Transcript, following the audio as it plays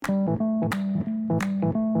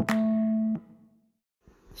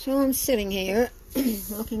So I'm sitting here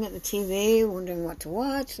looking at the TV, wondering what to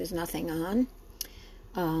watch. There's nothing on.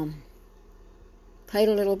 Played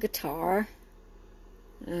a little guitar.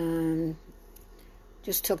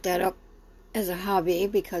 Just took that up as a hobby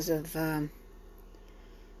because of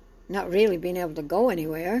not really being able to go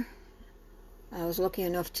anywhere. I was lucky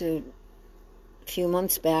enough to, a few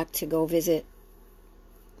months back, to go visit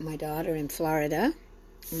my daughter in Florida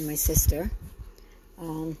and my sister.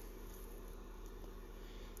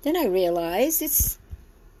 Then I realized it's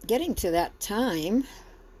getting to that time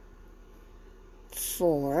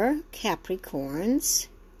for Capricorn's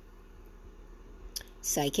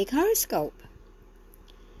psychic horoscope.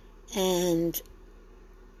 And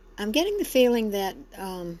I'm getting the feeling that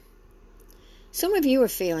some of you are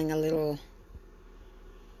feeling a little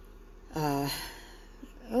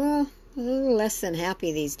less than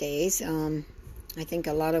happy these days. I think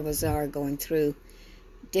a lot of us are going through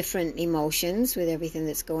different emotions with everything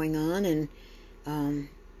that's going on, and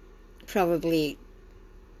probably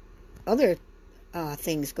other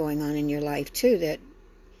things going on in your life too that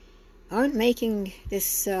aren't making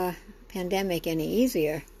this pandemic any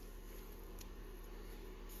easier.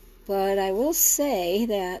 But I will say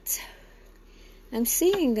that I'm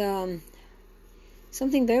seeing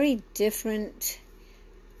something very different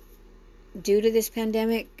due to this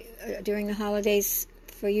pandemic during the holidays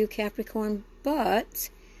for you, Capricorn. But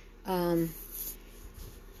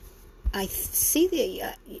I see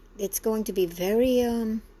that it's going to be very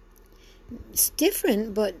it's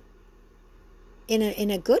different, but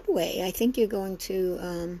in a good way. I think you're going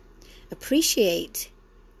to appreciate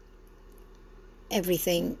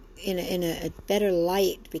everything in a better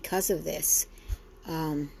light because of this.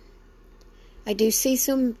 I do see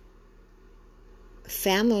some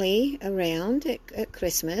family around at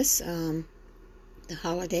Christmas, the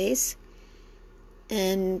holidays,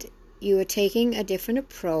 and you are taking a different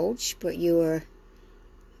approach, but you are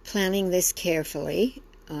planning this carefully.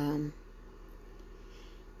 I'm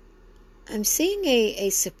seeing a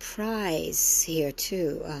surprise here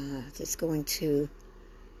too, that's going to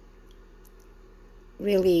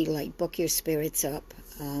really book your spirits up.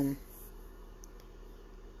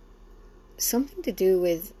 Something to do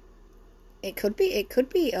with, it could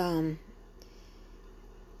be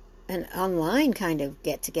an online kind of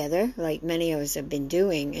get together like many of us have been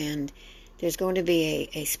doing, and there's going to be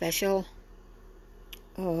a special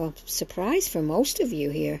surprise for most of you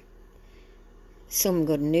here. Some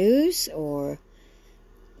good news, or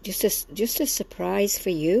just a surprise for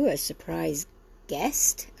you, a surprise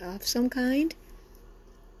guest of some kind.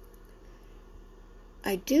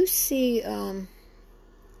 I do see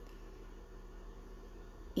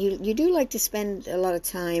you do like to spend a lot of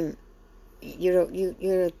time. You're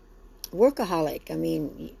a workaholic. I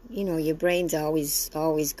mean, your brain's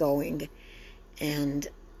always going, and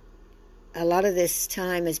a lot of this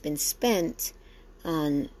time has been spent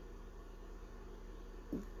on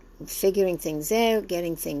figuring things out,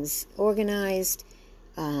 getting things organized.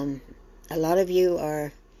 A lot of you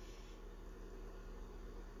are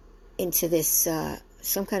into this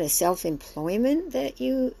some kind of self-employment that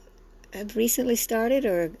you have recently started,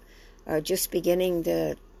 or are just beginning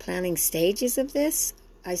the planning stages of this.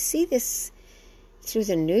 I see this through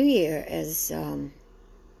the new year as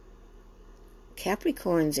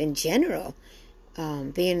Capricorns in general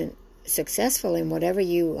being successful in whatever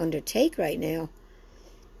you undertake right now.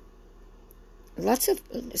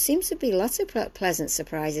 Seems to be lots of pleasant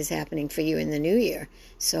surprises happening for you in the new year.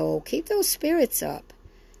 So keep those spirits up.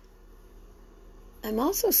 I'm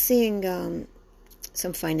also seeing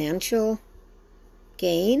some financial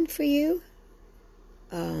gain for you.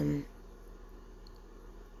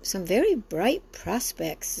 Some very bright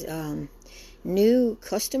prospects, new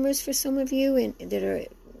customers for some of you that are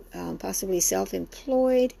possibly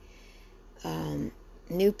self-employed,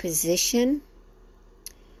 new position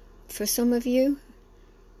for some of you.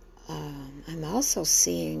 I'm also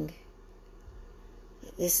seeing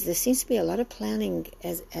there seems to be a lot of planning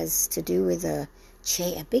as to do with a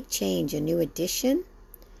big change, a new addition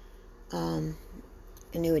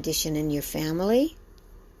in your family.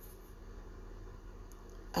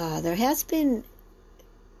 There has been,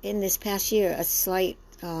 in this past year, a slight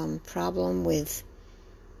problem with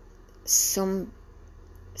someone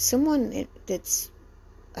that's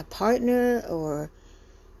a partner or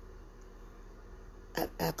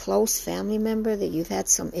a close family member that you've had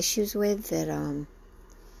some issues with, that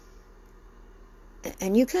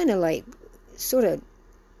and you kind of sort of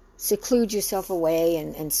seclude yourself away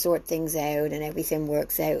and sort things out, and everything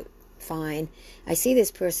works out fine. I see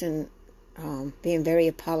this person being very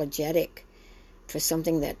apologetic for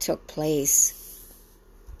something that took place.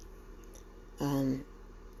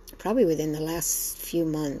 probably within the last few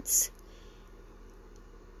months.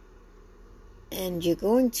 And you're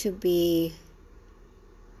going to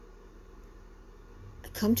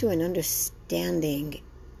come to an understanding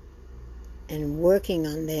and working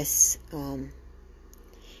on this.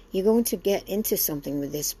 You're going to get into something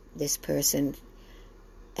with this person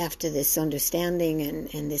after this understanding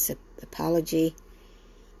and this apology.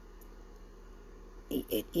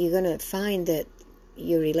 You're going to find that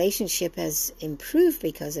your relationship has improved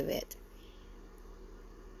because of it.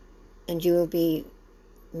 And you will be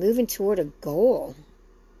moving toward a goal.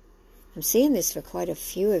 I'm seeing this for quite a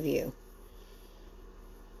few of you.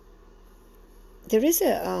 There is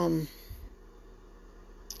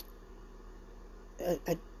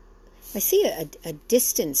I see a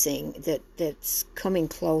distancing that's coming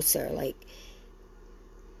closer. Like,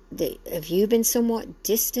 have you been somewhat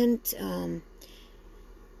distant and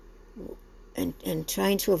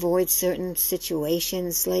trying to avoid certain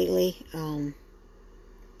situations lately?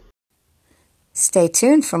 Stay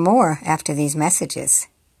tuned for more after these messages.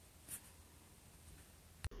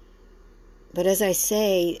 But as I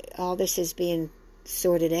say, all this is being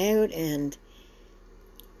sorted out, and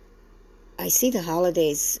I see the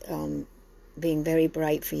holidays being very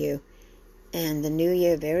bright for you, and the new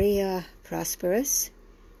year very prosperous.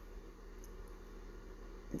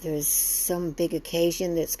 There's some big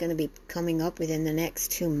occasion that's going to be coming up within the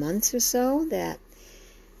next 2 months or so that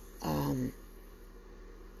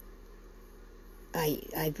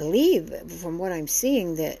I believe, from what I'm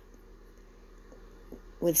seeing, that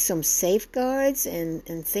with some safeguards and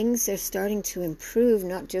things are starting to improve,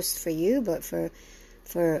 not just for you, but for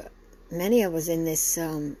many of us in this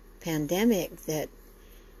pandemic, that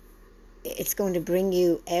it's going to bring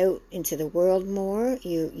you out into the world more.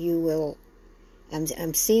 You will.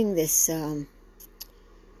 I'm seeing this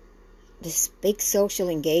this big social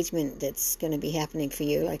engagement that's going to be happening for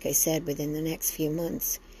you, like I said, within the next few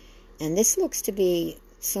months. And this looks to be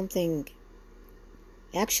something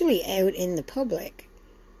actually out in the public.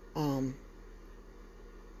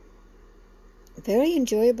 Very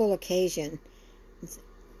enjoyable occasion.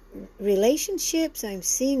 Relationships, I'm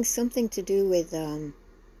seeing something to do with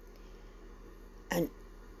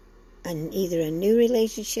either a new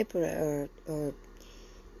relationship or a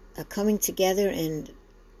coming together and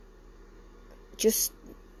just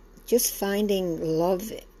finding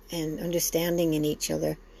love and understanding in each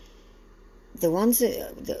other. The ones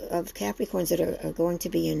of Capricorns that are going to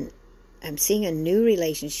be in, I'm seeing a new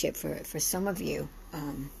relationship for some of you.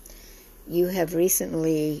 You have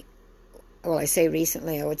recently, well, I say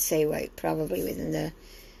recently, I would say like probably within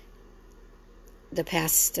the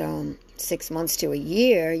past 6 months to a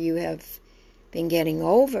year, you have been getting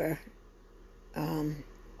over a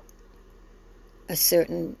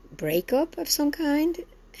certain breakup of some kind,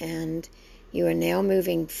 and you are now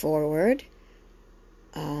moving forward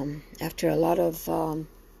after a lot of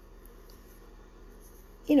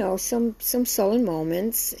some sullen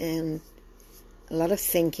moments and a lot of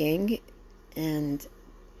thinking. And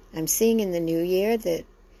I'm seeing in the new year that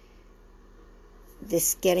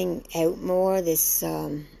this getting out more, this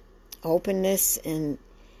openness and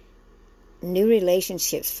new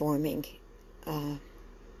relationships forming,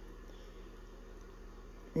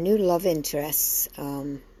 new love interests,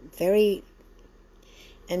 very.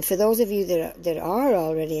 And for those of you that are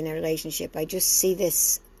already in a relationship, I just see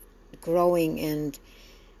this growing and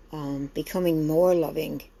becoming more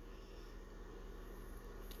loving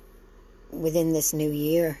within this new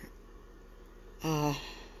year.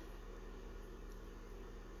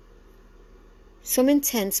 Some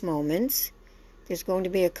intense moments. There's going to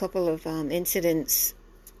be a couple of incidents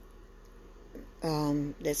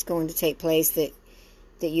that's going to take place that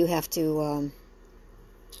you have to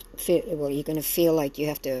you're going to feel like you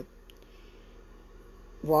have to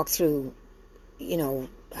walk through,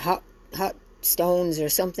 hot stones or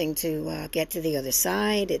something to get to the other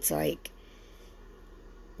side. It's like,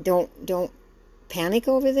 don't panic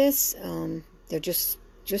over this. They're just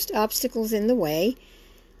obstacles in the way.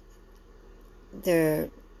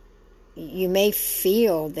 You may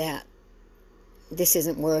feel that this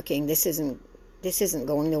isn't working. This isn't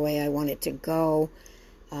going the way I want it to go.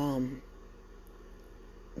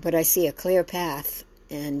 But I see a clear path,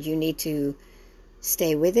 and you need to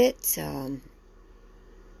stay with it.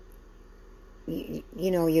 You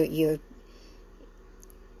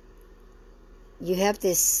have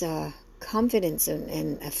this confidence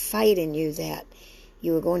and a fight in you that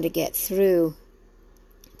you are going to get through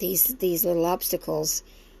these little obstacles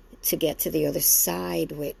to get to the other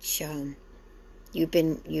side, which you've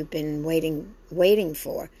been waiting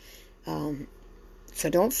for. So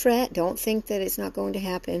don't fret. Don't think that it's not going to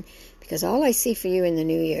happen, because all I see for you in the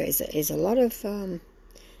new year is a lot of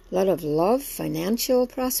love, financial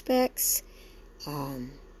prospects.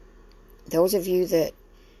 Those of you that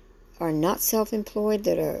are not self-employed,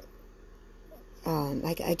 that are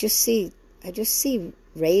I just see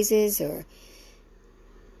raises, or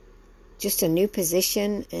just a new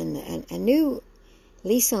position and a new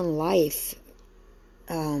lease on life.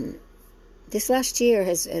 This last year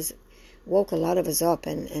has woke a lot of us up,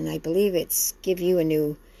 and I believe it's give you a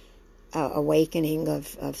new awakening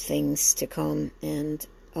of things to come, and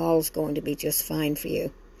all's going to be just fine for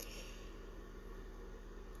you.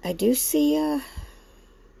 I do see I'm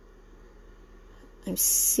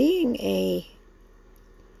seeing a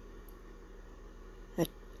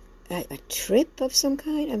trip of some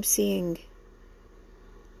kind. I'm seeing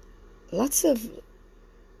a lot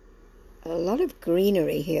of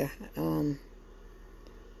greenery here.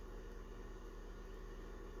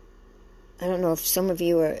 I don't know if some of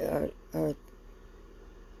you are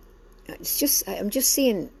I'm just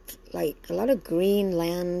seeing like a lot of green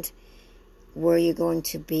land where you're going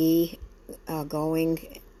to be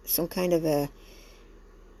going, some kind of a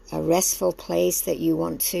restful place that you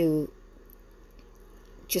want to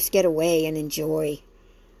just get away and enjoy,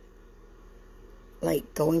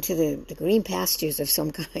 like going to the green pastures of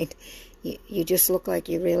some kind. You just look like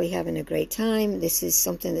you're really having a great time. This is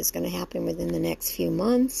something that's going to happen within the next few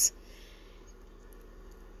months.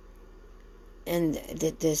 And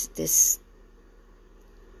this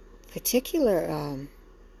particular,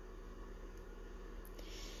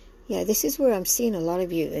 this is where I'm seeing a lot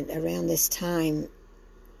of you around this time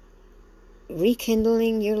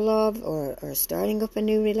rekindling your love, or starting up a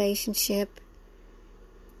new relationship.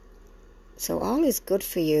 So all is good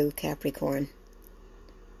for you, Capricorn.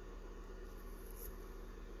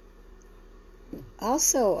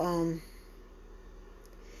 Also,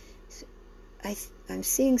 I'm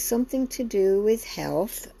seeing something to do with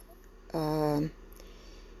health. Some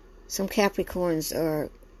Capricorns are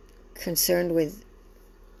concerned with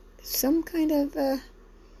some kind of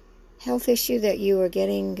health issue that you are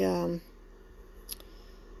getting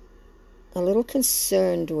a little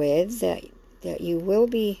concerned with, that you will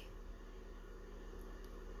be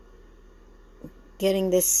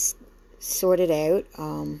getting this sorted out.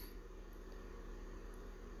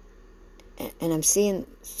 And I'm seeing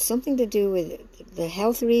something to do with the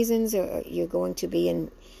health reasons, or you're going to be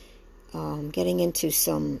getting into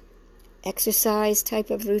some exercise type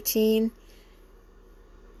of routine.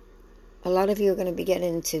 A lot of you are going to be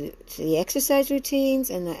getting into the exercise routines,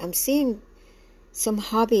 and I'm seeing some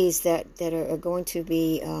hobbies that are going to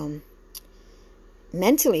be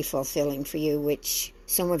mentally fulfilling for you, which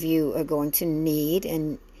some of you are going to need,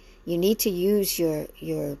 and you need to use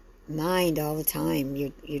your mind all the time. You're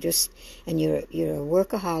a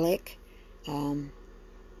workaholic.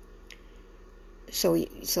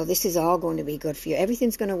 So this is all going to be good for you.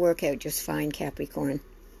 Everything's going to work out just fine, Capricorn.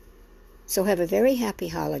 So have a very happy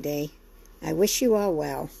holiday. I wish you all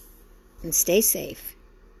well, and stay safe.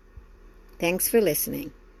 Thanks for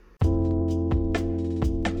listening.